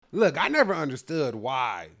Look, I never understood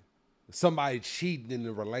why somebody cheating in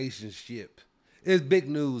a relationship is big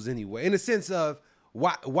news anyway. In the sense of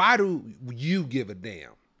why do you give a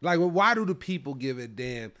damn? Like, why do the people give a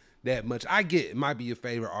damn that much? I get it might be your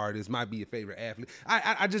favorite artist, might be your favorite athlete.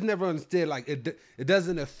 I just never understood, like, it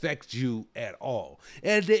doesn't affect you at all.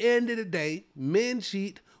 At the end of the day, men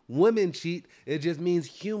cheat, women cheat. It just means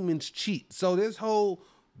humans cheat. So this whole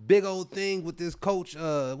big old thing with this coach,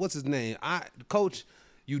 what's his name? Coach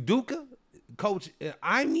Uduka, Coach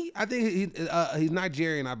Imi. I think he's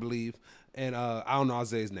Nigerian, I believe. And I don't know how to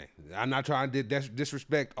say his name. I'm not trying to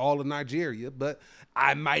disrespect all of Nigeria, but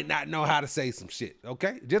I might not know how to say some shit,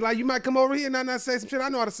 okay? Just like you might come over here and not say some shit I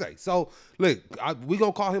know how to say. So, look, we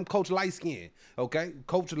going to call him Coach Light Skin, okay?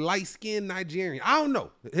 Coach Light Skin Nigerian. I don't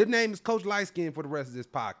know. His name is Coach Light Skin for the rest of this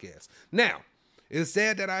podcast. Now, it's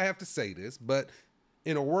sad that I have to say this, but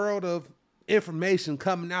in a world of information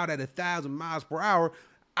coming out at 1,000 miles per hour,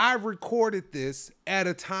 I recorded this at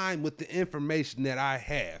a time with the information that I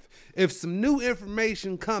have. If some new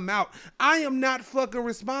information come out, I am not fucking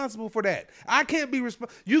responsible for that. I can't be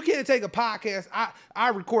responsible. You can't take a podcast I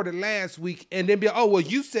recorded last week and then be like, oh, well,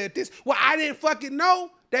 you said this. Well, I didn't fucking know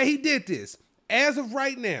that he did this. As of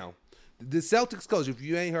right now, the Celtics coach, if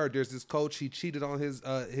you ain't heard, there's this coach, he cheated on his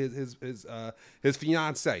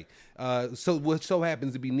fiance. What so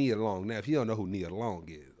happens to be Nia Long. Now, if you don't know who Nia Long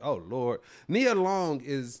is, oh Lord. Nia Long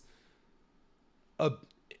is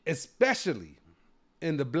especially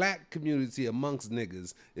in the black community amongst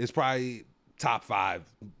niggas, is probably top 5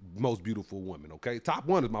 most beautiful women, okay? Top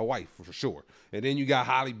 1 is my wife, for sure. And then you got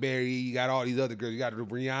Holly Berry, you got all these other girls, you got the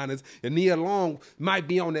Rihannas, and Nia Long might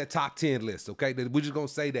be on that top 10 list, okay? We're just gonna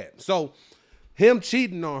say that. So him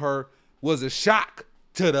cheating on her was a shock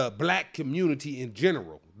to the black community in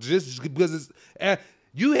general. Just because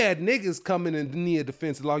you had niggas coming in Nia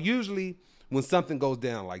defense law. Usually when something goes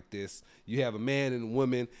down like this, you have a man and a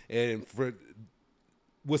woman, and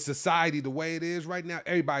with society the way it is right now,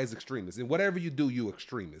 everybody's extremist. And whatever you do, you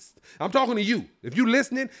extremist. I'm talking to you. If you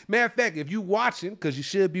listening, matter of fact, if you watching, because you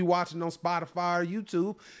should be watching on Spotify or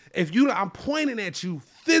YouTube, I'm pointing at you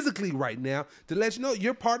physically right now to let you know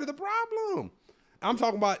you're part of the problem. I'm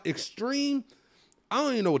talking about extreme, I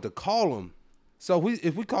don't even know what to call them. So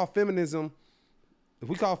if we call feminist, do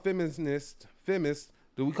we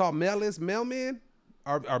call mailist mailman?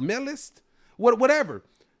 Or mailist? Whatever.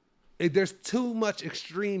 There's too much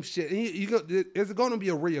extreme shit. It's going to be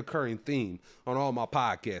a reoccurring theme on all my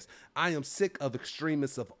podcasts. I am sick of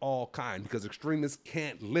extremists of all kinds because extremists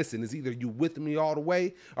can't listen. It's either you with me all the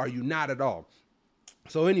way or you not at all.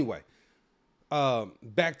 So anyway,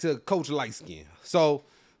 back to Coach Lightskin. So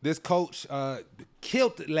this coach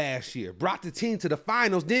killed it last year, brought the team to the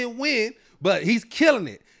finals, didn't win, but he's killing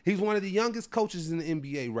it. He's one of the youngest coaches in the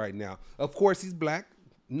NBA right now. Of course, he's black.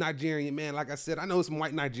 Nigerian, man. Like I said, I know some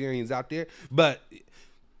white Nigerians out there, but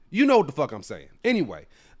you know what the fuck I'm saying. Anyway,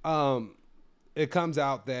 it comes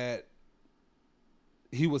out that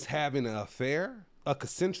he was having an affair, a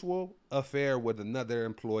consensual affair with another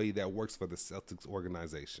employee that works for the Celtics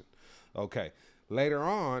organization. Okay. Later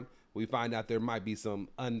on, we find out there might be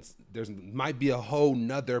might be a whole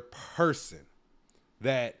nother person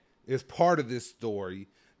that is part of this story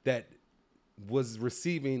that was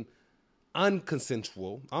receiving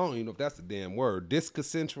unconsensual. I don't even know if that's the damn word.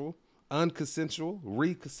 Disconsensual, unconsensual,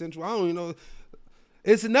 reconsensual. I don't even know.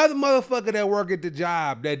 It's another motherfucker that work at the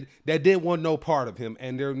job that didn't want no part of him,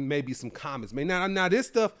 and there may be some comments. Man, now this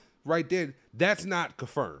stuff right there, that's not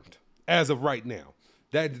confirmed as of right now.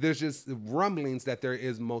 That there's just rumblings that there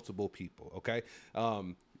is multiple people. Okay.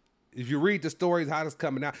 If you read the stories, how it's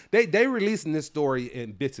coming out, they releasing this story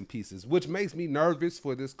in bits and pieces, which makes me nervous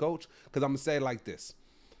for this coach, because I'm gonna say it like this.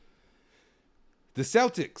 The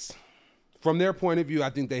Celtics, from their point of view, I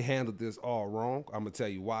think they handled this all wrong. I'm going to tell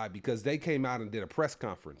you why. Because they came out and did a press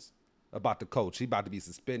conference about the coach. He about to be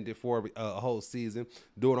suspended for a whole season,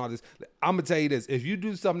 doing all this. I'm going to tell you this. If you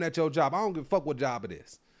do something at your job, I don't give a fuck what job it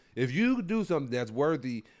is. If you do something that's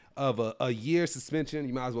worthy of a year suspension,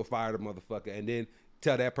 you might as well fire the motherfucker and then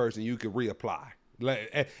tell that person you could reapply.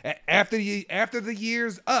 Like, after the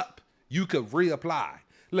year's up, you could reapply.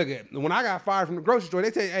 Look, when I got fired from the grocery store, they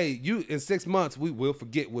tell you, hey, you in 6 months, we will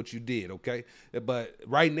forget what you did, okay? But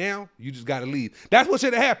right now, you just got to leave. That's what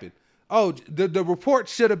should have happened. Oh, the report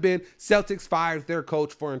should have been Celtics fired their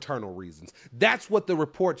coach for internal reasons. That's what the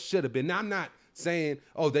report should have been. Now, I'm not saying,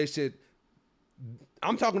 oh, they should.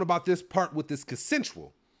 I'm talking about this part with this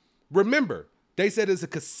consensual. Remember, they said it's a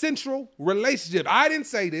consensual relationship. I didn't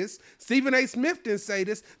say this. Stephen A. Smith didn't say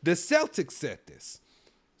this. The Celtics said this.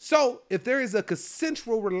 So if there is a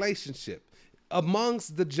consensual relationship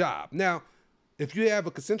amongst the job, now, if you have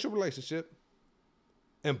a consensual relationship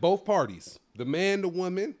and both parties, the man, the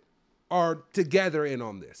woman, are together in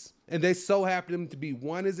on this, and they so happen to be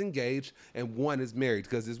one is engaged and one is married,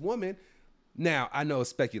 because this woman, now I know it's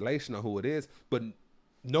speculation on who it is, but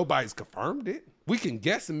nobody's confirmed it. We can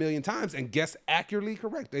guess a million times and guess accurately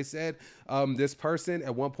correct. They said this person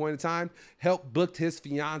at one point in time helped booked his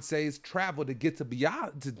fiance's travel to get to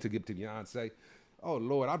Beyonce, to get to Beyonce. Oh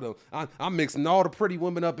Lord, I'm mixing all the pretty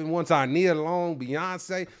women up in one time. Nia Long,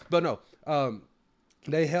 Beyonce, but no,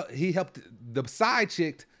 he helped the side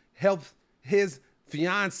chick help his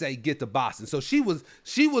fiance get to Boston. So she was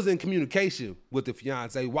in communication with the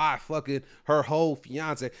fiance while fucking her whole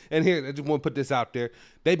fiance. And here, I just want to put this out there.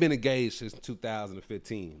 They've been engaged since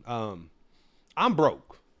 2015. I'm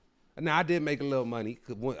broke. Now, I did make a little money.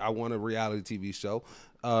 I won a reality TV show.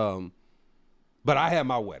 But I had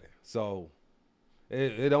my wedding. So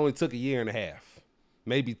it only took a year and a half,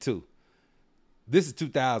 maybe 2. This is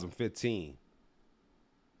 2015.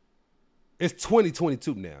 It's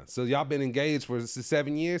 2022 now. So y'all been engaged for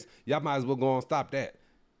 7 years. Y'all might as well go on and stop that.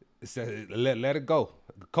 Let it go.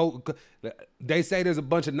 They say there's a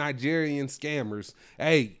bunch of Nigerian scammers.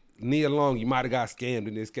 Hey, Nia Long, you might have got scammed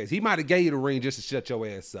in this case. He might have gave you the ring just to shut your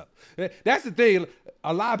ass up. That's the thing.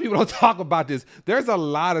 A lot of people don't talk about this. There's a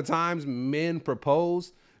lot of times men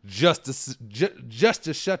propose just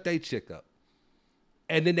to shut their chick up.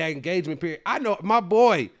 And then that engagement period. I know my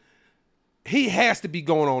boy, he has to be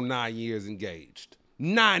going on 9 years engaged.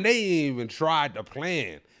 9, they ain't even tried to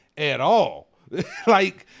plan at all.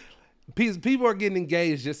 Like, people are getting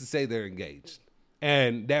engaged just to say they're engaged.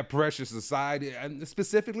 And that pressure society, and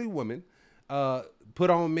specifically women, put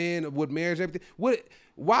on men with marriage and everything.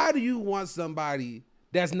 Why do you want somebody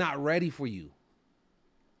that's not ready for you?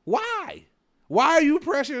 Why? Why are you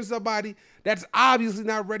pressuring somebody that's obviously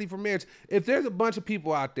not ready for marriage? If there's a bunch of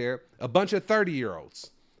people out there, a bunch of 30-year-olds,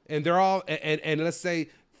 and they're all, and let's say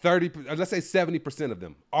 70% of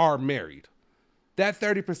them are married. That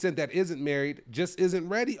 30% that isn't married just isn't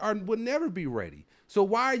ready or would never be ready. So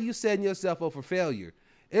why are you setting yourself up for failure?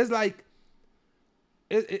 It's like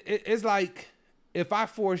if I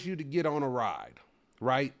force you to get on a ride,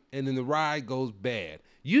 right? And then the ride goes bad.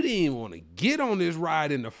 You didn't even want to get on this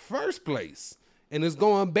ride in the first place. And it's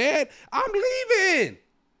going bad. I'm leaving.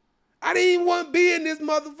 I didn't even want to be in this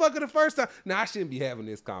motherfucker the first time. Now, I shouldn't be having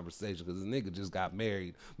this conversation because this nigga just got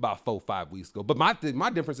married about 4-5 weeks ago. But my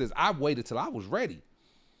difference is I waited till I was ready.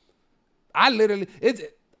 I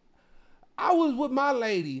was with my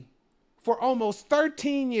lady for almost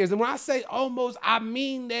 13 years. And when I say almost, I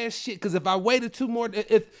mean that shit. Because if I waited 2 more,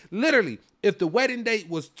 if the wedding date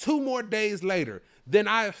was 2 more days later, then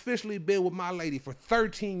I officially been with my lady for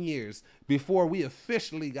 13 years before we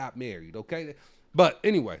officially got married, okay? But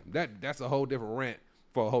anyway, that's a whole different rant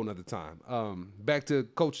for a whole nother time. Back to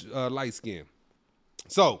Coach Light Skin.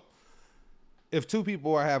 So, if 2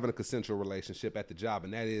 people are having a consensual relationship at the job,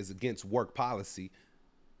 and that is against work policy,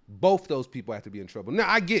 both those people have to be in trouble. Now,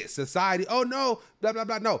 I get society, oh no, blah, blah,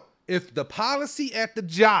 blah, no. If the policy at the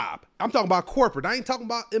job, I'm talking about corporate, I ain't talking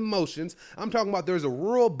about emotions. I'm talking about there's a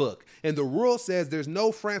rule book, and the rule says there's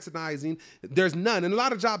no fraternizing. There's none, and a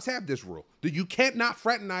lot of jobs have this rule that you can't not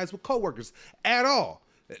fraternize with coworkers at all.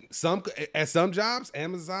 At some jobs,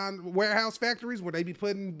 Amazon warehouse factories where they be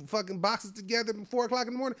putting fucking boxes together at 4 o'clock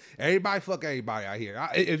in the morning. Everybody fuck everybody out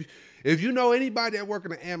here. If you know anybody that work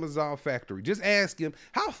in an Amazon factory, just ask him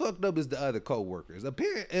how fucked up is the other coworkers.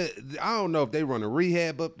 Apparently, I don't know if they run a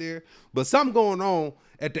rehab up there, but something going on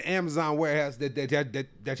at the Amazon warehouse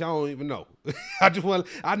that y'all don't even know.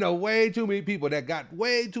 I know way too many people that got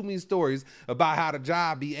way too many stories about how the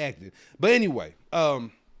job be acting. But anyway, I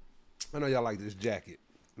know y'all like this jacket.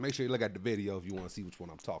 Make sure you look at the video if you want to see which one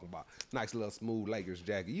I'm talking about. Nice little smooth Lakers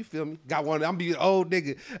jacket. You feel me? Got one. I'm being old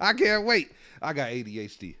nigga. I can't wait. I got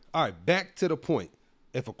ADHD. All right, back to the point.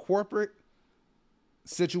 If a corporate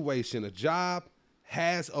situation, a job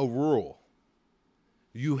has a rule,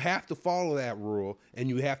 you have to follow that rule and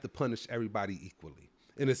you have to punish everybody equally.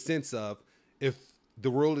 In a sense of, if the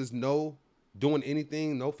rule is no doing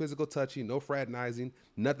anything, no physical touching, no fraternizing,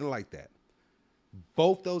 nothing like that.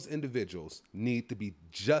 Both those individuals need to be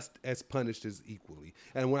just as punished as equally.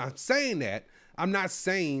 And when I'm saying that, I'm not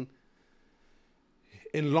saying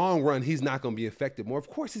in long run he's not going to be affected more. Of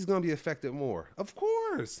course he's going to be affected more. Of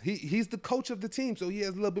course. He's the coach of the team, so he has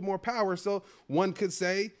a little bit more power. So one could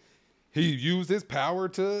say he used his power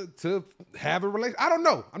to have a relation. I don't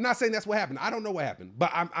know. I'm not saying that's what happened. I don't know what happened.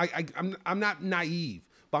 But I'm not naive.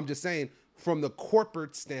 But I'm just saying from the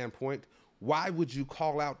corporate standpoint, why would you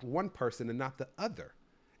call out one person and not the other?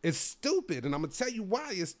 It's stupid, and I'm gonna tell you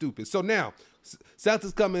why it's stupid. So now,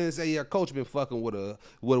 Celtics come in and say, "Yeah, coach been fucking with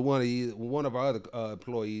one of our other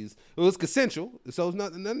employees. It was consensual, so it's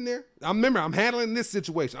nothing there." I'm handling this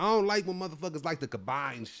situation. I don't like when motherfuckers like to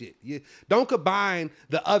combine shit. Don't combine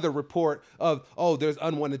the other report of there's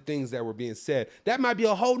unwanted things that were being said. That might be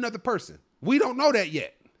a whole nother person. We don't know that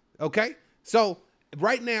yet. Okay, so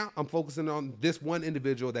right now I'm focusing on this one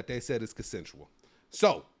individual that they said is consensual.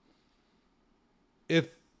 So if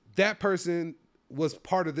that person was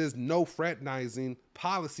part of this no fraternizing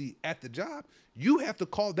policy at the job, you have to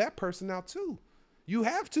call that person out too. You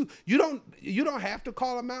have to. You don't have to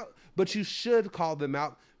call them out, but you should call them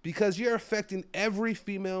out because you're affecting every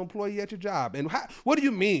female employee at your job. And what do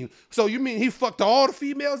you mean? So you mean he fucked all the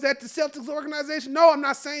females at the Celtics organization? No, I'm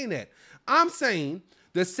not saying that. I'm saying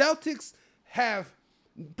the Celtics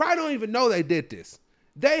probably don't even know they did this.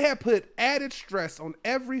 They have put added stress on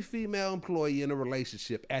every female employee in a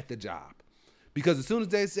relationship at the job. Because as soon as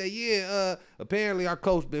they say, apparently our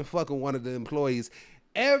coach been fucking one of the employees,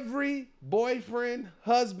 every boyfriend,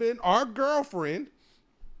 husband, or girlfriend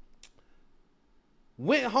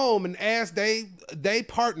went home and asked they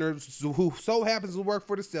partners who so happens to work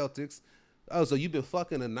for the Celtics, "Oh, so you've been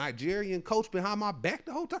fucking a Nigerian coach behind my back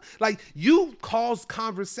the whole time?" Like, you caused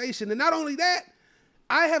conversation. And not only that,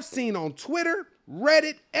 I have seen on Twitter,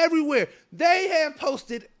 Reddit, everywhere, they have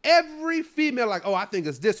posted every female like, "Oh, I think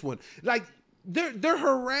it's this one." Like, they're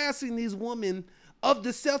harassing these women of the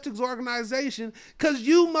Celtics organization because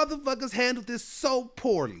you motherfuckers handled this so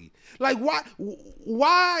poorly. Like,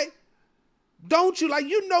 why don't you, like,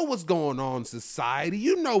 you know what's going on in society.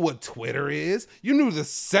 You know what Twitter is. You knew the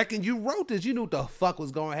second you wrote this, you knew what the fuck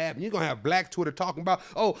was going to happen. You're going to have black Twitter talking about,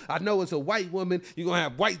 "Oh, I know it's a white woman." You're going to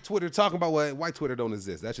have white Twitter talking about, well, white Twitter don't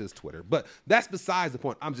exist. That's just Twitter. But that's besides the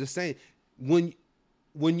point. I'm just saying, when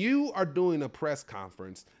you are doing a press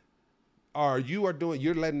conference, or you're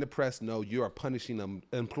letting the press know you are punishing an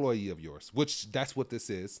employee of yours, which that's what this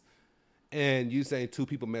is, and you saying two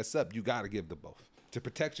people mess up, you got to give the both to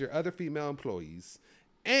protect your other female employees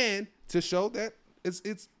and to show that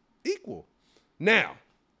it's equal. Now,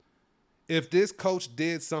 if this coach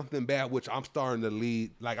did something bad, which I'm starting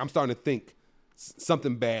to think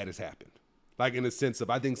something bad has happened. Like, in the sense of,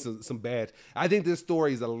 I think some bad, I think this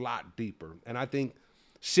story is a lot deeper. And I think,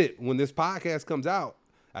 when this podcast comes out,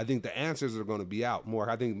 I think the answers are going to be out more.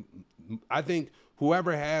 I think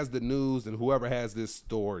whoever has the news and whoever has this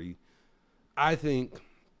story, I think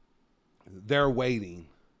they're waiting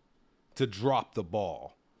to drop the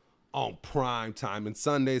ball on prime time. And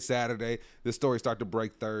Sunday, Saturday, the stories start to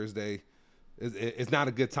break Thursday. It's not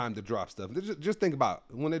a good time to drop stuff. Just think about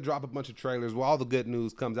it. When they drop a bunch of trailers where all the good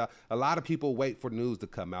news comes out, a lot of people wait for news to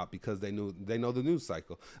come out because they know the news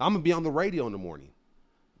cycle. I'm going to be on the radio in the morning.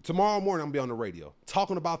 Tomorrow morning, I'm going to be on the radio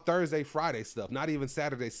talking about Thursday, Friday stuff, not even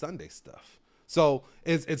Saturday, Sunday stuff. So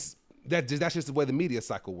that's just the way the media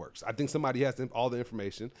cycle works. I think somebody has all the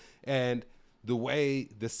information, and the way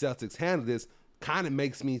the Celtics handle this kind of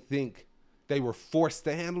makes me think they were forced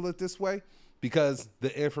to handle it this way because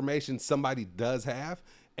the information somebody does have.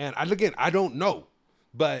 And I don't know,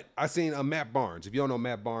 but I seen Matt Barnes. If you don't know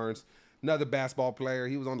Matt Barnes, another basketball player,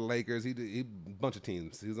 he was on the Lakers. He a bunch of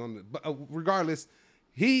teams. He was on regardless.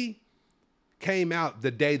 He came out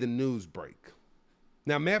the day the news break.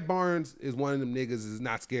 Now, Matt Barnes is one of them niggas is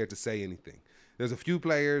not scared to say anything. There's a few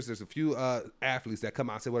players, there's a few athletes that come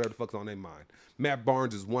out and say whatever the fuck's on their mind. Matt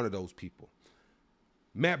Barnes is one of those people.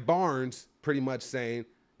 Matt Barnes pretty much saying,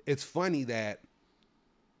 it's funny that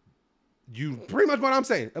you, pretty much what I'm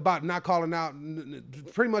saying about not calling out,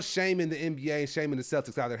 pretty much shaming the NBA and shaming the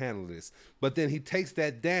Celtics how they're handling this. But then he takes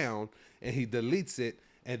that down and he deletes it.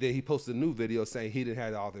 And then he posted a new video saying he didn't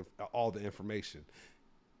have all the information.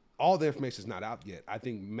 All the information is not out yet. I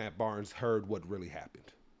think Matt Barnes heard what really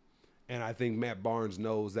happened. And I think Matt Barnes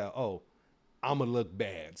knows that, I'm going to look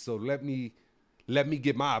bad. So let me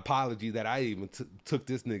get my apology that I even took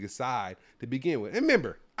this nigga's side to begin with. And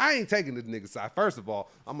remember, I ain't taking this nigga's side. First of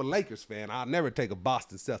all, I'm a Lakers fan. I'll never take a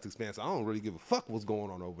Boston Celtics fan, so I don't really give a fuck what's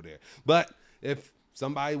going on over there. But if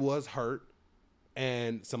somebody was hurt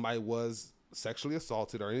and somebody was sexually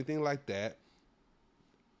assaulted or anything like that,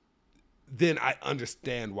 then I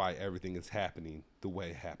understand why everything is happening the way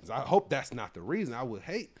it happens. I hope that's not the reason. I would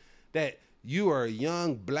hate that you are a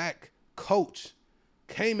young black coach,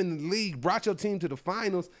 came in the league, brought your team to the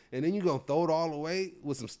finals, and then you're going to throw it all away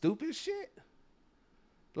with some stupid shit?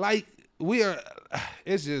 Like,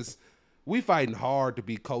 it's just, we fighting hard to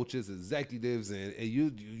be coaches, executives, and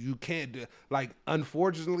you can't do, like,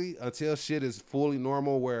 unfortunately, until shit is fully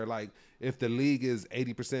normal, where like if the league is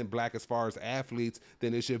 80% black as far as athletes,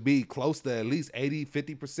 then it should be close to at least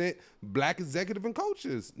 50% black executive and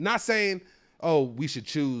coaches. Not saying, oh, we should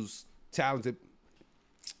choose talented.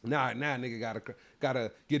 Nah, nigga,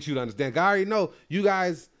 gotta get you to understand. I already know you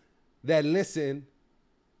guys that listen.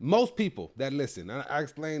 Most people that listen, I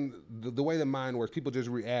explain the way the mind works. People just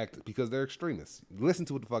react because they're extremists. Listen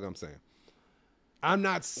to what the fuck I'm saying. I'm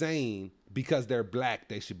not saying because they're black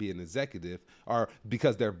they should be an executive, or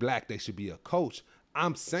because they're black they should be a coach.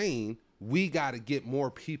 I'm saying we got to get more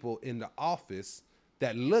people in the office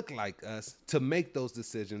that look like us to make those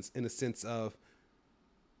decisions, in the sense of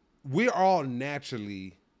we're all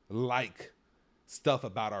naturally like stuff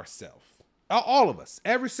about ourselves. All of us,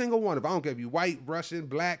 every single one of, I don't care if you white, Russian,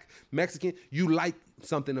 black, Mexican, you like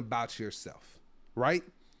something about yourself, right?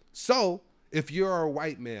 So if you're a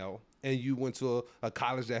white male and you went to a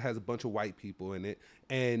college that has a bunch of white people in it,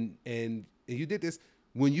 and you did this,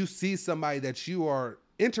 when you see somebody that you are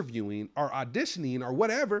interviewing or auditioning or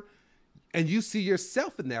whatever, and you see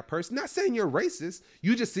yourself in that person, not saying you're racist,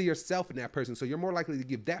 you just see yourself in that person. So you're more likely to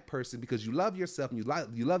give that person, because you love yourself and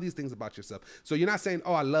you love these things about yourself. So you're not saying,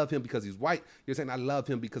 oh, I love him because he's white. You're saying, I love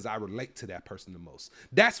him because I relate to that person the most.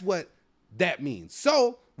 That's what that means.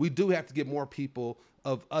 So we do have to get more people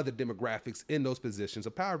of other demographics in those positions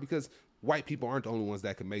of power, because white people aren't the only ones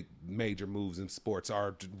that can make major moves in sports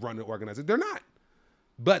or run an organization. They're not.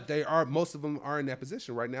 But they are. Most of them are in that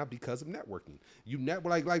position right now because of networking.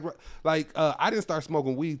 I didn't start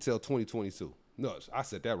smoking weed till 2022. No, I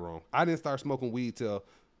said that wrong. I didn't start smoking weed till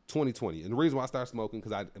 2020, and the reason why I started smoking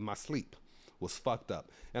because my sleep was fucked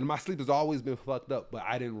up, and my sleep has always been fucked up. But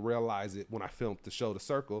I didn't realize it when I filmed the show The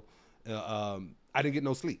Circle. I didn't get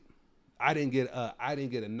no sleep. I didn't get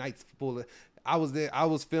a night's full of. I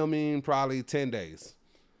was filming probably 10 days.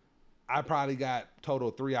 I probably got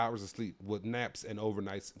total 3 hours of sleep with naps and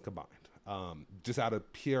overnights combined, just out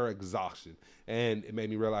of pure exhaustion. And it made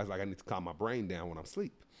me realize, like, I need to calm my brain down when I'm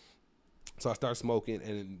asleep. So I started smoking,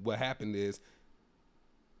 and what happened is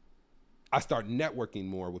I start networking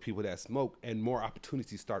more with people that smoke, and more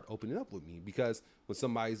opportunities start opening up with me, because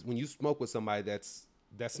when you smoke with somebody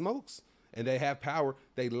that smokes and they have power,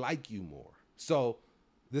 they like you more. So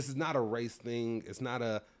this is not a race thing. It's not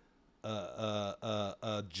a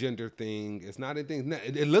gender thing. It's not anything.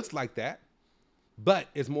 It looks like that, but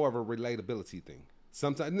it's more of a relatability thing.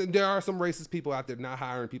 Sometimes there are some racist people out there not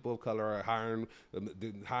hiring people of color, or hiring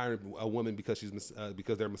a woman because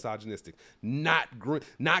because they're misogynistic. Not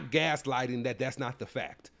gaslighting that's not the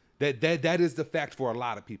fact. That is the fact for a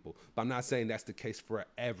lot of people, but I'm not saying that's the case for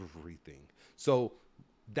everything. So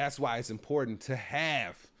that's why it's important to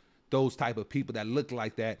have those type of people that look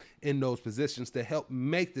like that in those positions to help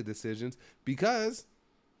make the decisions, because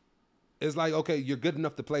it's like, okay, you're good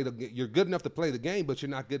enough to play the game, but you're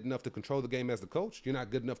not good enough to control the game as the coach. You're not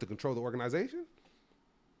good enough to control the organization.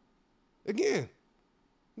 Again,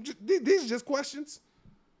 these are just questions.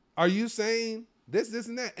 Are you saying this,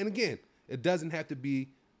 and that? And again, it doesn't have to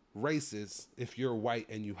be racist if you're white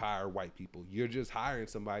and you hire white people. You're just hiring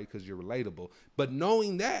somebody because you're relatable. But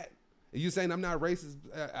knowing that, you saying I'm not racist,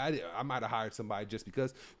 I might have hired somebody just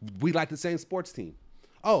because we like the same sports team.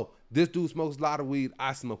 Oh, this dude smokes a lot of weed.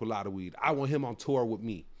 I smoke a lot of weed. I want him on tour with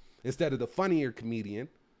me. Instead of the funnier comedian,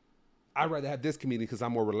 I'd rather have this comedian because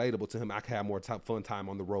I'm more relatable to him. I can have more fun time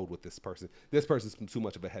on the road with this person. This person's too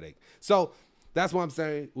much of a headache. So that's what I'm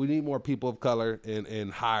saying. We need more people of color in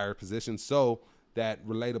higher positions, so that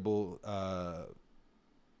relatable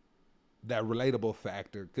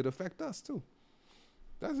factor could affect us too.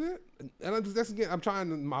 That's it. And I'm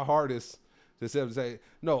trying my hardest to say,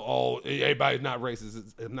 no, everybody's not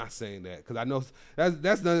racist. I'm not saying that, because I know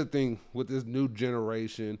that's another thing with this new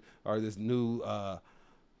generation, or this new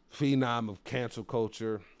phenom of cancel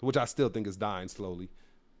culture, which I still think is dying slowly.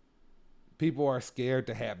 People are scared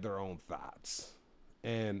to have their own thoughts.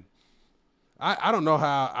 And I don't know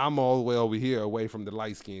how I'm all the way over here away from the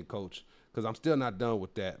light-skinned coach, because I'm still not done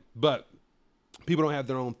with that. But people don't have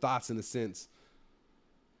their own thoughts, in a sense.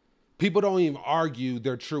 People don't even argue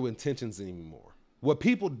their true intentions anymore. What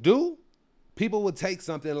people do, people would take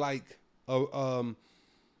something like the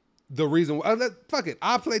reason. Fuck it,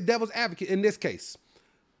 I'll play devil's advocate in this case.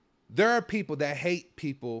 There are people that hate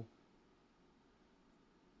people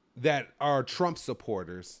that are Trump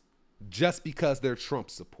supporters just because they're Trump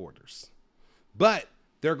supporters. But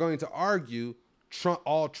they're going to argue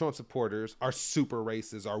all Trump supporters are super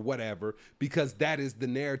racist or whatever, because that is the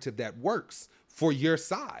narrative that works for your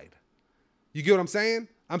side. You get what I'm saying?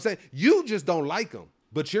 I'm saying you just don't like them.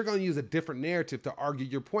 But you're going to use a different narrative to argue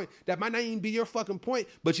your point. That might not even be your fucking point,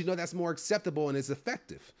 but you know that's more acceptable and it's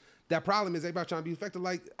effective. That problem is everybody trying to be effective.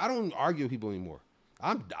 Like, I don't argue with people anymore.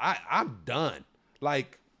 I'm done.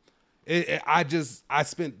 Like, I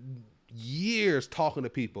spent years talking to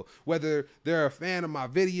people, whether they're a fan of my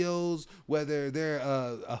videos, whether they're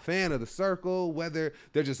a fan of the circle, whether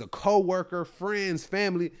they're just a coworker, friends,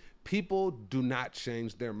 family. People do not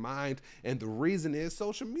change their mind, and the reason is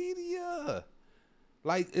social media.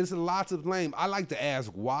 Like, it's lots of blame. I like to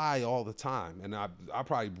ask why all the time, and I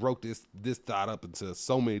probably broke this thought up into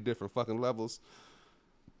so many different fucking levels.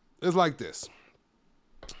 It's like this.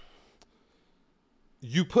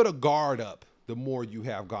 You put a guard up the more you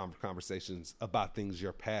have conversations about things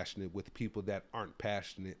you're passionate with people that aren't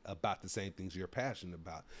passionate about the same things you're passionate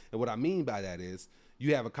about. And what I mean by that is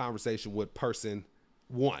you have a conversation with person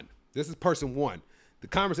one. This is person one. The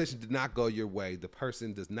conversation did not go your way. The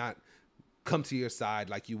person does not come to your side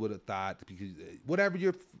like you would have thought, because whatever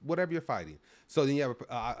you're fighting. So then you have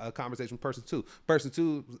a conversation with person two. Person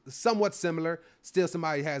two, somewhat similar. Still,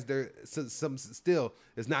 somebody has some still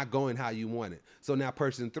is not going how you want it. So now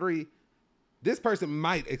person three, this person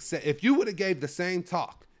might accept. If you would have gave the same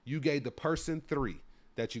talk you gave the person three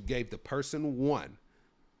that you gave the person one,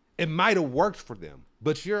 it might have worked for them.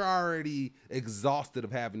 But you're already exhausted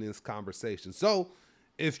of having this conversation. So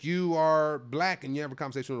if you are black and you have a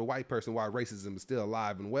conversation with a white person while racism is still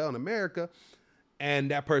alive and well in America,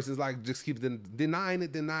 and that person's like just keeps denying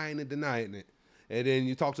it, and then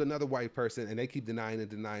you talk to another white person and they keep denying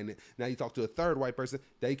it. Now you talk to a third white person,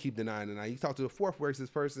 they keep denying it. Now you talk to a fourth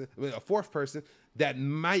person that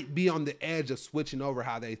might be on the edge of switching over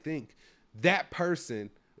how they think. That person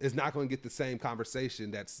is not going to get the same conversation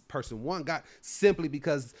that person one got, simply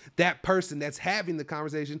because that person that's having the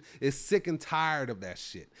conversation is sick and tired of that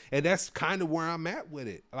shit. And that's kind of where I'm at with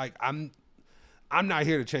it. Like, I'm not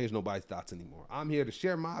here to change nobody's thoughts anymore. I'm here to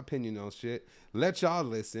share my opinion on shit, let y'all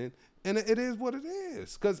listen, and it is what it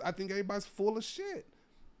is. Because I think everybody's full of shit.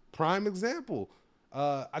 Prime example,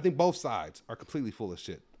 I think both sides are completely full of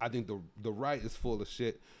shit. I think the right is full of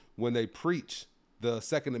shit when they preach the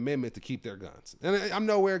Second Amendment to keep their guns. And I'm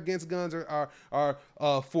nowhere against guns or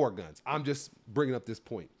for guns. I'm just bringing up this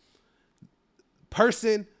point.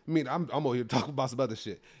 I'm over here talking about some other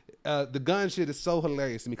shit. The gun shit is so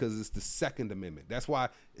hilarious to me because it's the Second Amendment. That's why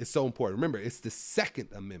it's so important. Remember, it's the Second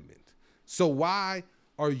Amendment. So why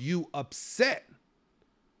are you upset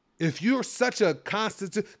if you're such a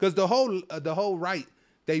because the whole right,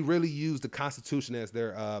 they really use the Constitution as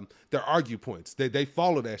their argue points. They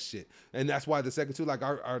follow that shit, and that's why the second two, like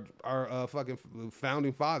our fucking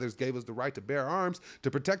founding fathers, gave us the right to bear arms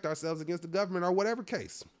to protect ourselves against the government or whatever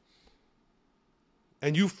case.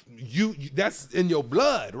 And you that's in your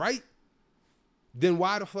blood, right? Then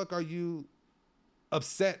why the fuck are you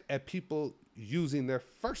upset at people using their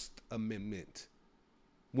First Amendment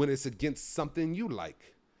when it's against something you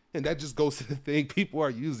like? And that just goes to the thing people are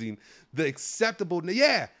using the acceptable.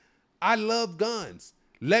 Yeah, I love guns.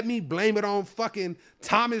 Let me blame it on fucking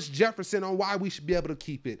Thomas Jefferson on why we should be able to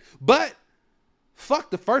keep it. But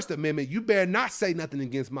fuck the First Amendment. You better not say nothing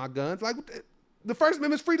against my guns. Like, the First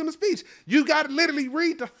Amendment is freedom of speech. You got to literally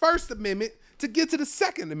read the First Amendment to get to the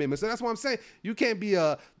Second Amendment. So that's what I'm saying. You can't be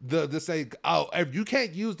you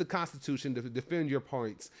can't use the Constitution to defend your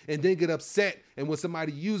points and then get upset. And when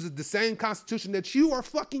somebody uses the same Constitution that you are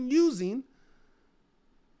fucking using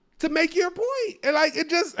to make your point, and like it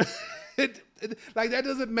just like that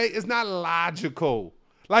doesn't make, it's not logical.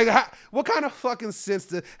 Like, what kind of fucking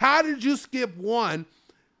sense how did you skip one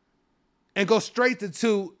and go straight to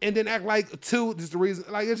two and then act like two is the reason?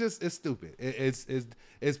 Like, it's stupid.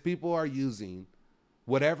 It's people are using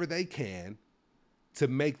whatever they can to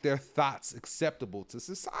make their thoughts acceptable to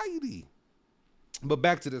society. But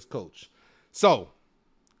back to this coach. So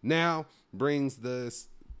now brings this,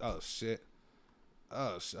 oh shit.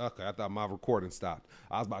 Okay, I thought my recording stopped.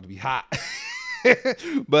 I was about to be hot.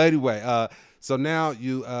 But anyway, so now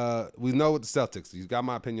we know what the Celtics, you got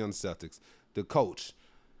my opinion on the Celtics. The coach.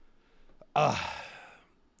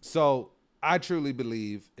 So I truly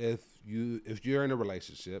believe if you're in a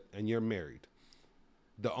relationship and you're married,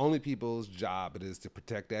 the only people's job it is to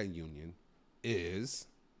protect that union is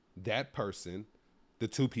that person, the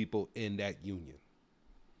two people in that union.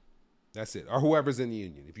 That's it, or whoever's in the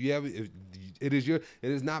union. It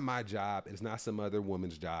is not my job. It's not some other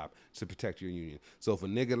woman's job to protect your union. So if a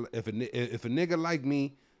nigga like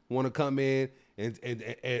me want to come in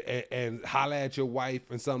and holler at your wife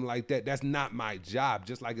and something like that, that's not my job.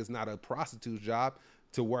 Just like it's not a prostitute's job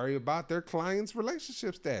to worry about their client's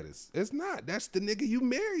relationship status. It's not. That's the nigga you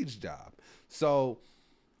married's job. So,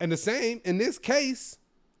 and the same in this case,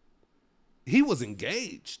 He was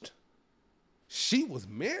engaged. She was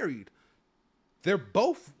married. They're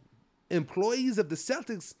both employees of the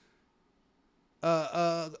Celtics,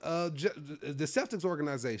 the Celtics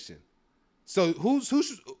organization. So who's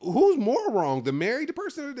more wrong, the married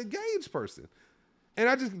person or the engaged person? And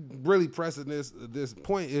I just really pressing this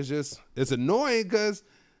point is just it's annoying because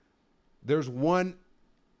there's one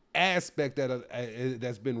aspect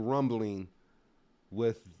that's been rumbling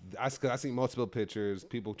with. I see multiple pictures.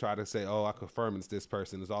 People try to say, "Oh, I confirm it's this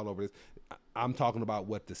person." It's all over this. I'm talking about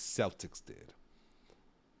what the Celtics did.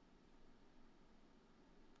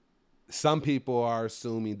 Some people are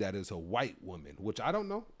assuming that it's a white woman, which I don't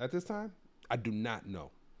know at this time. I do not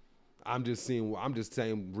know. I'm just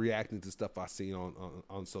saying, reacting to stuff I see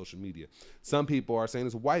on social media. Some people are saying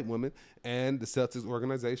it's a white woman, and the Celtics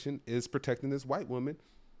organization is protecting this white woman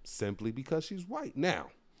simply because she's white. Now,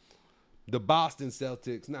 the Boston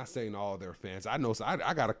Celtics, not saying all their fans. I know, so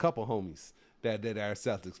I got a couple homies that are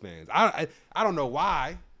Celtics fans. I don't know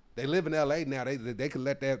why. They live in LA now. They can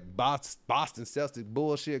let that Boston Celtics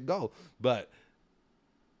bullshit go. But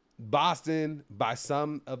Boston, by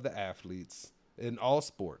some of the athletes in all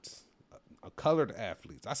sports, colored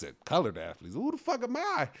athletes. I said colored athletes. Who the fuck am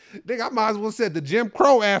I? Think I might as well said the Jim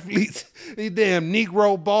Crow athletes. These damn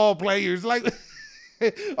Negro ball players. Like,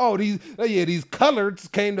 these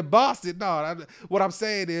coloreds came to Boston. No, what I'm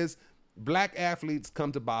saying is black athletes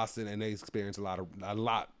come to Boston and they experience a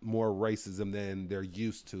lot more racism than they're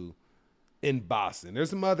used to in Boston. There's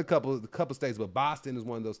some other couple states, but Boston is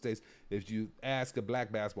one of those states. If you ask a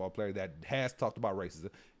black basketball player that has talked about racism,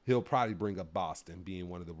 he'll probably bring up Boston being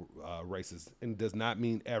one of the races, and does not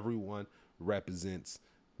mean everyone represents.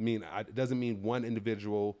 It doesn't mean one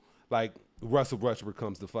individual. Like Russell Westbrook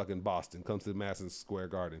comes to fucking Boston, comes to Madison Square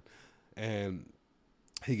Garden, and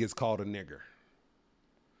he gets called a nigger.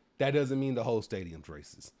 That doesn't mean the whole stadium's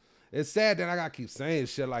racist. It's sad that I gotta keep saying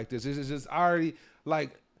shit like this. It's just already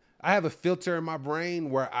like I have a filter in my brain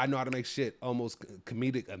where I know how to make shit almost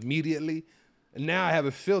comedic immediately. And now I have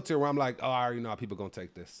a filter where I'm like, oh, I already know how people gonna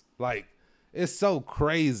take this. Like, it's so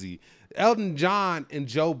crazy. Elton John and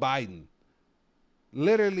Joe Biden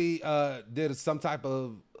literally did some type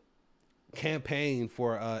of campaign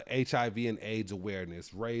for HIV and AIDS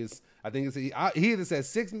awareness. Raised, I think he either said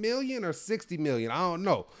 6 million or 60 million. I don't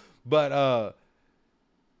know. But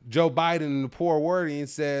Joe Biden in the poor wording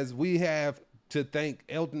says we have to thank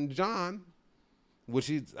Elton John, which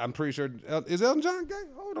I'm pretty sure, is Elton John gay?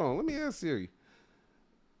 Hold on, let me ask Siri.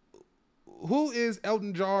 Who is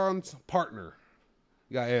Elton John's partner?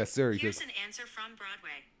 You gotta ask Siri. Here's an answer from Broadway.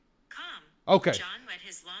 Okay. John wed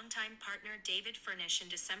his longtime partner David Furnish in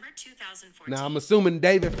December 2014. Now I'm assuming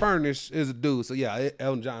David Furnish is a dude, so yeah,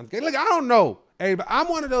 Elton John's gay. Look, I don't know. Hey, but I'm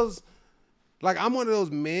one of those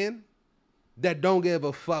men that don't give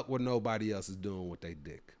a fuck what nobody else is doing with their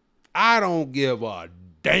dick. I don't give a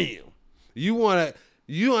damn. You want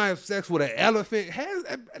to have sex with an elephant?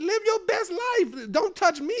 Live your best life. Don't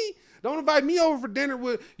touch me. Don't invite me over for dinner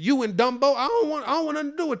with you and Dumbo. I don't want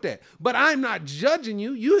nothing to do with that. But I'm not judging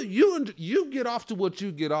you. You get off to what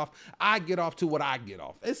you get off. I get off to what I get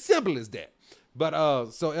off. As simple as that.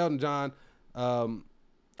 But so Elton John,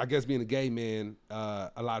 I guess being a gay man, a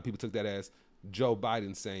lot of people took that as Joe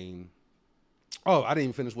Biden saying. Oh, I didn't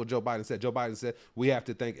even finish what Joe Biden said. Joe Biden said we have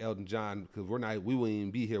to thank Elton John because we wouldn't even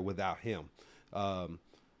be here without him.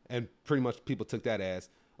 And pretty much people took that as,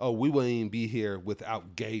 oh, we wouldn't even be here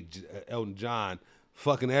without gay Elton John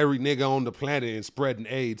fucking every nigga on the planet and spreading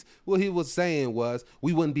AIDS. What he was saying was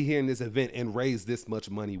we wouldn't be here in this event and raise this much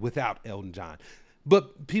money without Elton John.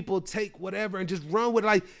 But people take whatever and just run with it.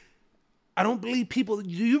 Like, I don't believe people. Do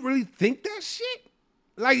you really think that shit?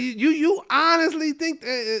 Like, you honestly think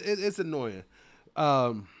that it's annoying.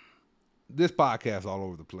 This podcast all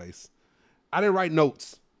over the place. I didn't write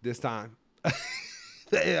notes this time. I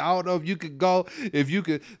don't know if you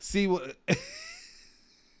could see what.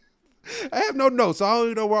 I have no notes, so I don't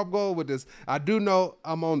even know where I'm going with this. I do know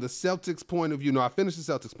I'm on the Celtics point of view. No, I finished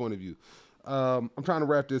the Celtics point of view. I'm trying to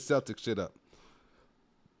wrap this Celtics shit up.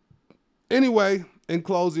 Anyway, in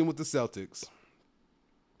closing with the Celtics,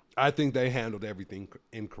 I think they handled everything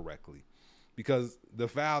incorrectly. Because the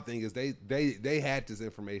foul thing is they had this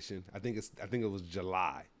information. I think it was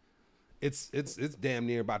July. It's damn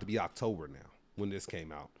near about to be October now when this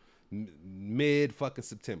came out. Mid fucking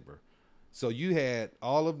September. So you had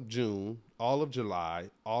all of June, all of July,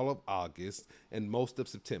 all of August, and most of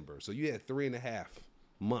September. So you had 3.5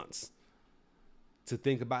 months to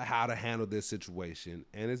think about how to handle this situation,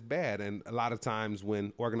 and it's bad. And a lot of times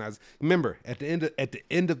when remember at the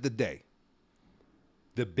end of the day,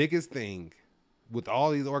 the biggest thing with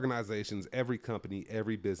all these organizations, every company,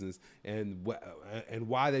 every business, and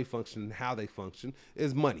why they function and how they function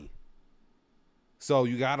is money. So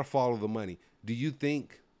you got to follow the money. Do you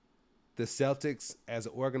think the Celtics as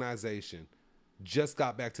an organization just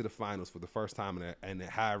got back to the finals for the first time in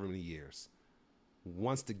however many years,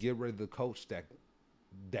 wants to get rid of the coach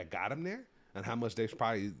that got him there and how much they're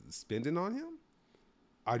probably spending on him?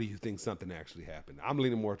 Or do you think something actually happened? I'm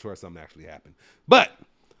leaning more towards something actually happened. But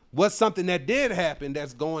what's something that did happen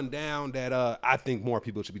that's going down that I think more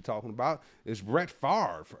people should be talking about is Brett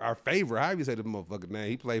Favre, our favorite. How do you say the motherfucker's name?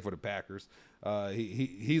 He played for the Packers.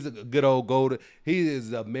 He's a good old golden. He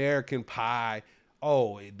is American Pie.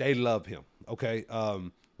 Oh, they love him. Okay.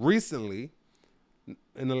 Recently,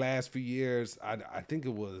 in the last few years, I think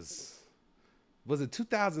it was it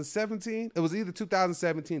 2017? It was either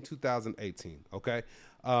 2017, 2018. Okay.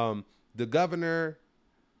 The governor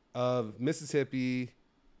of Mississippi,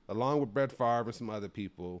 along with Brett Favre and some other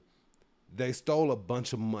people, they stole a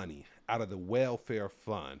bunch of money out of the welfare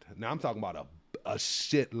fund. Now I'm talking about a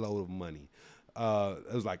shitload of money.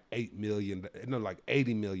 It was like $80 million.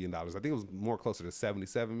 I think it was more closer to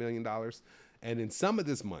 $77 million. And then some of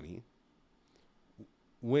this money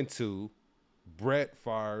went to Brett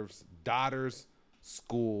Favre's daughter's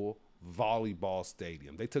school volleyball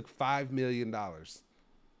stadium. They took $5 million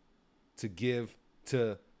to give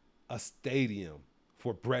to a stadium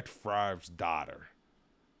for Brett Favre's daughter.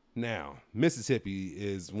 Now, Mississippi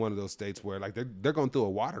is one of those states where like they're going through a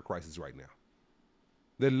water crisis right now.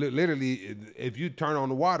 They're literally, if you turn on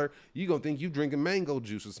the water, you're going to think you're drinking mango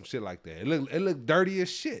juice or some shit like that. It look dirty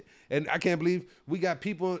as shit. And I can't believe we got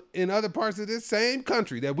people in other parts of this same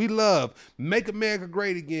country that we love, make America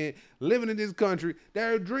great again, living in this country,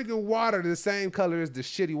 that are drinking water the same color as the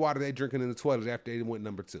shitty water they drinking in the toilet after they went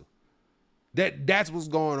number 2. That's what's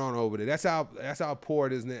going on over there. That's how poor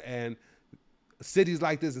it is. And cities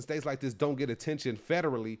like this and states like this don't get attention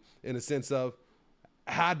federally in the sense of,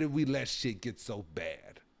 how did we let shit get so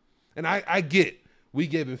bad? And I get we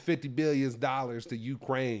giving $50 billion to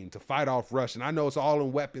Ukraine to fight off Russia. And I know it's all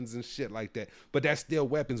in weapons and shit like that, but that's still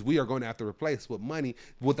weapons we are going to have to replace with money,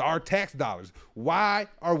 with our tax dollars. Why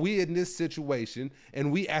are we in this situation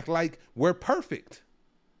and we act like we're perfect?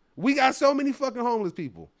 We got so many fucking homeless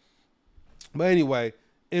people. But anyway,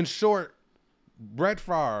 in short, Brett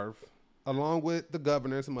Favre, along with the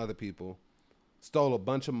governor and some other people, stole a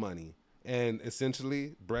bunch of money. And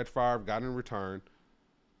essentially, Brett Favre got in return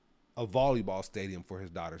a volleyball stadium for his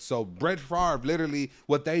daughter. So Brett Favre, literally,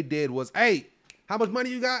 what they did was, hey, how much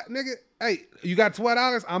money you got, nigga? Hey, you got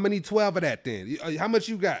 $12? I'm going to need 12 of that then. How much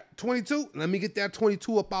you got? 22? Let me get that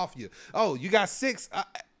 22 up off you. Oh, you got 6?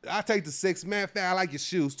 I'll take the 6. Man, I like your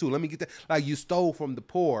shoes too. Let me get that. Like you stole from the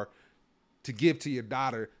poor to give to your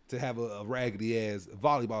daughter to have a raggedy ass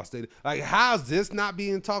volleyball stadium. Like, how's this not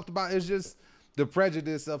being talked about? It's just the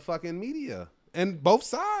prejudice of fucking media and both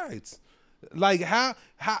sides. Like how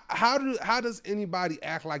does anybody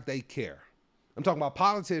act like they care? I'm talking about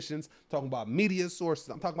politicians, talking about media sources,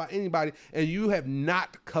 I'm talking about anybody, and you have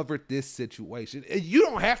not covered this situation. And you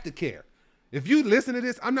don't have to care. If you listen to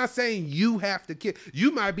this, I'm not saying you have to care.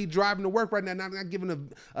 You might be driving to work right now, not giving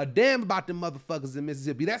a damn about them motherfuckers in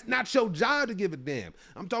Mississippi. That's not your job to give a damn.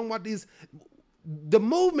 I'm talking about the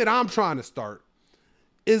movement I'm trying to start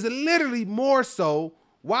is literally more so,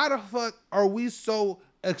 why the fuck are we so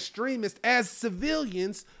extremist as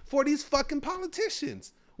civilians for these fucking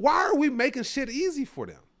politicians? Why are we making shit easy for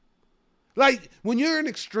them? Like, when you're an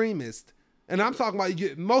extremist, and I'm talking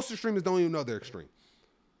about, most extremists don't even know they're extreme.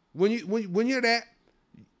 When you're that,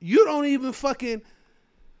 you don't even fucking,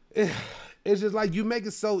 it's just like you make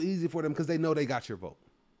it so easy for them because they know they got your vote.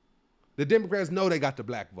 The Democrats know they got the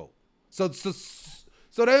black vote. So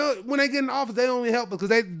they, when they get in office, they only help because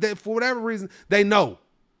they for whatever reason, they know.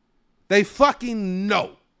 They fucking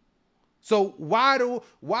know. So why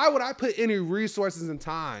would I put any resources and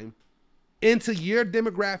time into your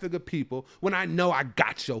demographic of people when I know I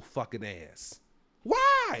got your fucking ass?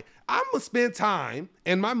 Why? I'm going to spend time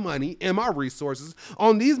and my money and my resources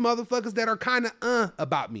on these motherfuckers that are kind of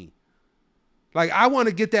about me. Like, I want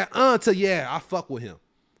to get that to, yeah, I fuck with him.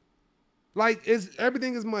 Like,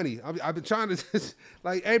 everything is money. I've been trying to,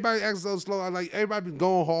 like, everybody acts so slow. Like, everybody been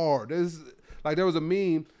going hard. There was a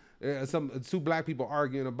meme, two black people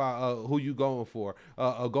arguing about who you going for,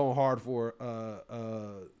 going hard for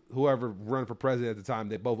whoever run for president at the time.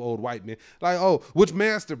 They're both old white men. Like, oh, which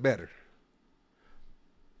master better?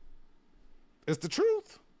 It's the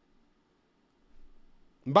truth.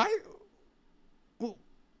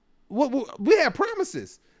 We have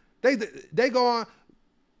promises. They go on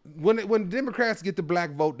when Democrats get the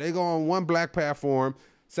black vote. They go on one black platform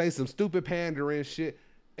say some stupid pandering shit.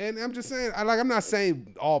 And I'm just saying, I'm not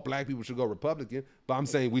saying all black people should go Republican, but I'm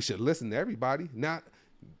saying we should listen to everybody. Not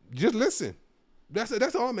just listen.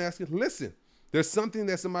 That's all I'm asking. Listen. There's something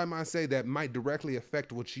that somebody might say that might directly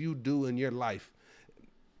affect what you do in your life.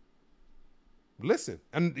 Listen.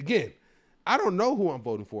 And again, I don't know who I'm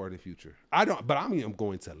voting for in the future. But I'm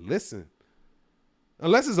going to listen.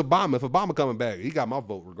 Unless it's Obama. If Obama coming back, he got my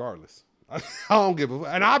vote regardless. I don't give a fuck.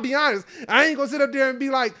 And I'll be honest, I ain't gonna sit up there and be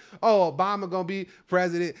like, oh, Obama gonna be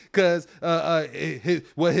president because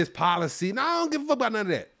his policy. No, I don't give a fuck about none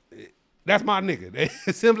of that. That's my nigga.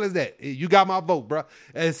 As simple as that. You got my vote, bro.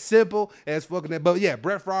 As simple as fucking that. But yeah,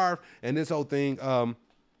 Brett Favre and this whole thing,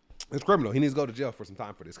 it's criminal. He needs to go to jail for some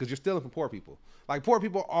time for this because you're stealing from poor people. Like, poor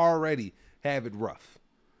people already have it rough.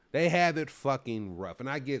 They have it fucking rough. And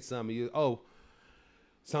I get some of you,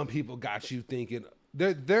 some people got you thinking,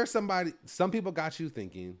 some people got you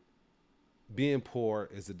thinking being poor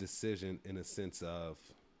is a decision in a sense of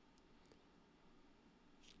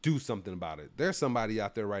do something about it. There's somebody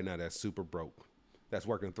out there right now that's super broke, that's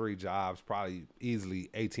working 3 jobs, probably easily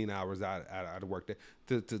 18 hours out of work day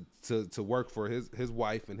to work for his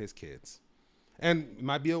wife and his kids. And it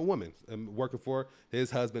might be a woman working for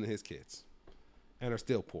his husband and his kids and are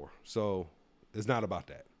still poor. So it's not about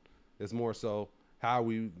that. It's more so how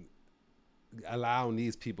we allowing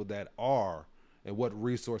these people that are, and what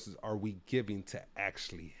resources are we giving to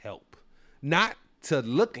actually help? Not to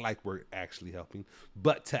look like we're actually helping,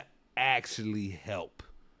 but to actually help.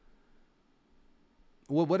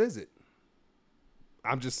 Well, what is it?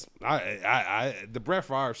 The Brett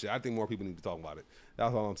Favre shit, I think more people need to talk about it.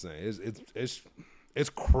 That's all I'm saying. It's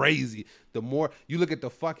crazy. The more you look at the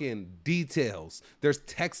fucking details, there's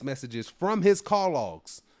text messages from his call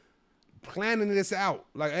logs planning this out.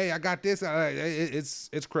 Like, hey, I got this.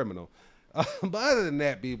 It's criminal. But other than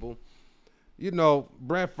that, people,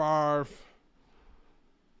 Brett Favre,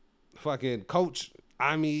 fucking Coach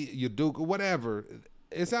Ime Udoka, whatever.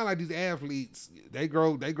 It sounds like these athletes, they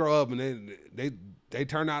grow up and then they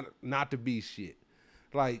turn out not to be shit.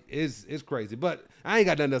 Like, it's crazy. But I ain't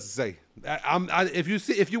got nothing else to say.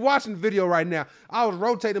 If you're watching the video right now, I was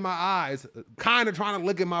rotating my eyes, kind of trying to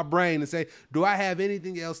look at my brain and say, do I have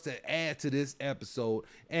anything else to add to this episode?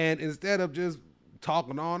 And instead of just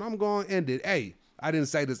talking on, I'm going to end it. Hey, I didn't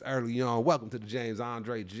say this early on. Welcome to the James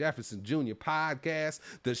Andre Jefferson Jr. podcast.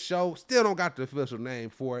 The show still don't got the official name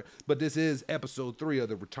for it, but this is episode 3 of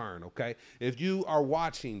The Return, okay? If you are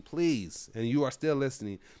watching, please, and you are still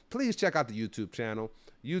listening, please check out the YouTube channel.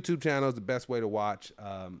 YouTube channel is the best way to watch.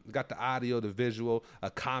 Got the audio, the visual,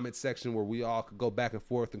 a comment section where we all could go back and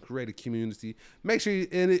forth and create a community. Make sure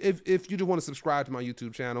and if you just want to subscribe to my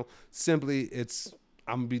YouTube channel, simply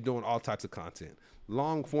I'm gonna be doing all types of content.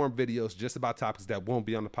 Long form videos just about topics that won't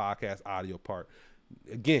be on the podcast audio part.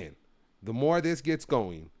 Again, the more this gets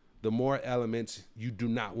going, the more elements you do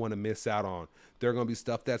not want to miss out on. There are going to be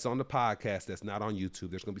stuff that's on the podcast that's not on YouTube.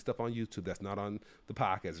 There's going to be stuff on YouTube that's not on the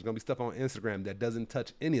podcast. There's going to be stuff on Instagram that doesn't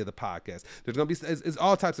touch any of the podcasts. There's going to be it's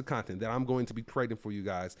all types of content that I'm going to be creating for you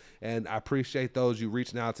guys. And I appreciate those you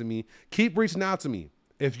reaching out to me. Keep reaching out to me.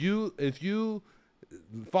 If you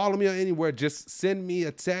follow me on anywhere, just send me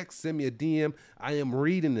a text, send me a DM. I am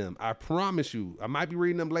reading them. I promise you. I might be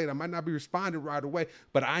reading them later. I might not be responding right away,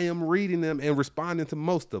 but I am reading them and responding to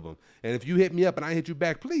most of them. And if you hit me up and I hit you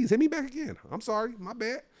back, please hit me back again. I'm sorry. My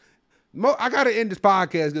bad. I got to end this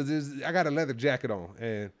podcast because I got a leather jacket on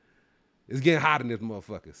and it's getting hot in this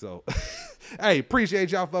motherfucker. So, hey,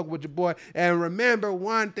 appreciate y'all fucking with your boy. And remember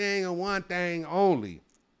one thing and one thing only.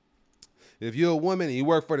 If you're a woman and you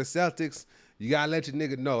work for the Celtics, you gotta let your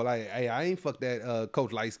nigga know, like, hey, I ain't fuck that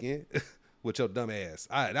Coach Lightskin with your dumb ass.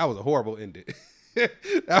 That was a horrible ending.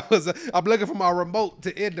 I'm looking for my remote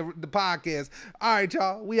to end the podcast. All right,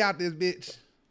 y'all, we out this bitch.